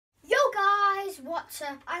what's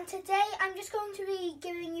up? And today I'm just going to be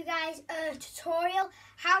giving you guys a tutorial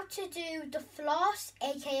how to do the floss,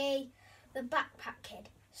 aka the backpack kid.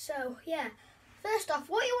 So yeah, first off,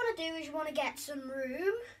 what you want to do is you want to get some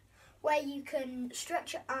room where you can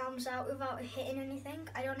stretch your arms out without hitting anything.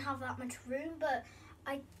 I don't have that much room, but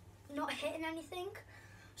I'm not hitting anything.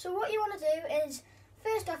 So what you want to do is,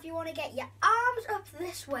 first off, you want to get your arms up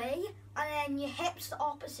this way and then your hips the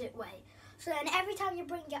opposite way. So then every time you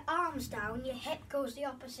bring your arms down, your hip goes the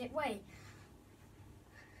opposite way.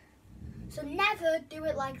 So never do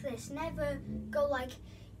it like this. Never go like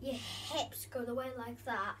your hips go the way like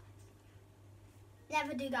that.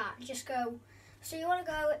 Never do that. Just go. So you want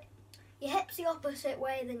to go your hips the opposite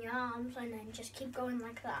way than your arms, and then just keep going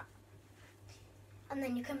like that. And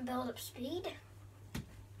then you can build up speed.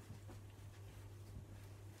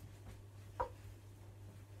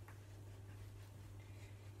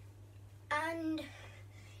 And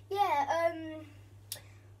yeah,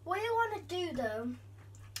 what you want to do though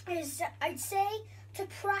is, I'd say to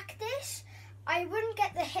practice, I wouldn't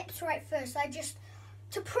get the hips right first.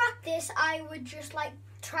 To practice, I would just like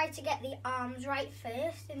try to get the arms right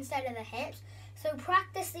first instead of the hips. So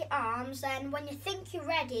practice the arms, and when you think you're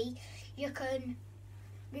ready, you can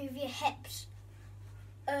move your hips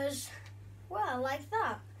as well, like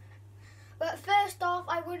that. But first off,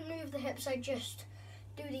 I wouldn't move the hips, I'd just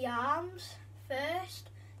do the arms first,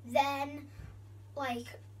 then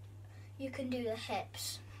like you can do the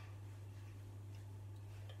hips,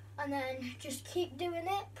 and then just keep doing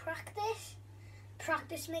it.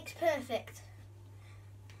 Practice makes perfect,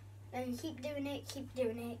 and keep doing it, keep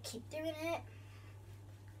doing it, keep doing it.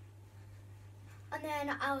 And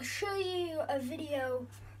then I'll show you a video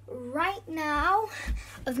right now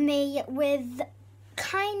of me with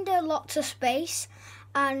kinda lots of space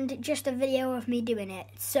and just a video of me doing it.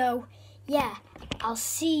 So yeah, I'll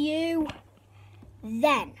see you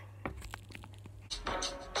then.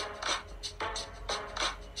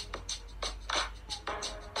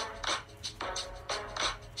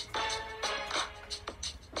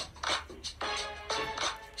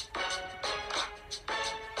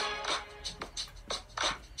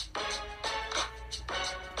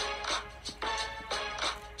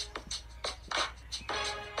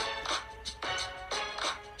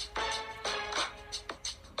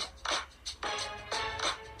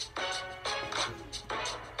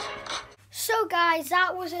 So guys,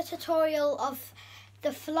 that was a tutorial of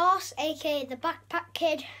the floss, aka the backpack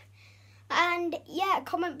kid. And yeah,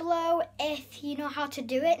 comment below if you know how to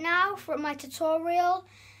do it now from my tutorial.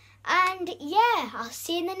 And yeah, I'll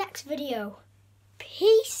see you in the next video.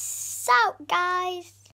 Peace out, guys.